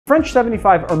French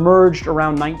 75 emerged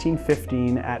around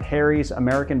 1915 at Harry's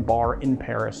American Bar in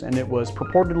Paris, and it was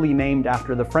purportedly named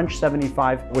after the French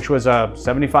 75, which was a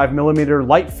 75mm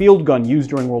light field gun used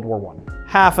during World War I.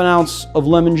 Half an ounce of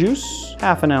lemon juice,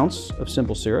 half an ounce of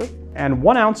simple syrup, and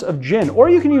 1 ounce of gin, or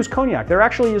you can use cognac. There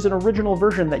actually is an original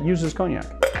version that uses cognac.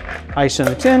 Ice in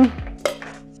the tin.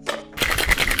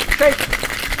 Shake.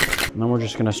 And then we're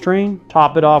just gonna strain.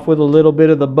 Top it off with a little bit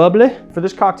of the bubbly. For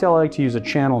this cocktail, I like to use a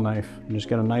channel knife and just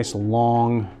get a nice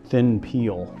long, thin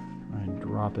peel and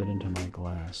drop it into my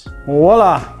glass.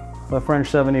 Voila, the French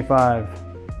 75.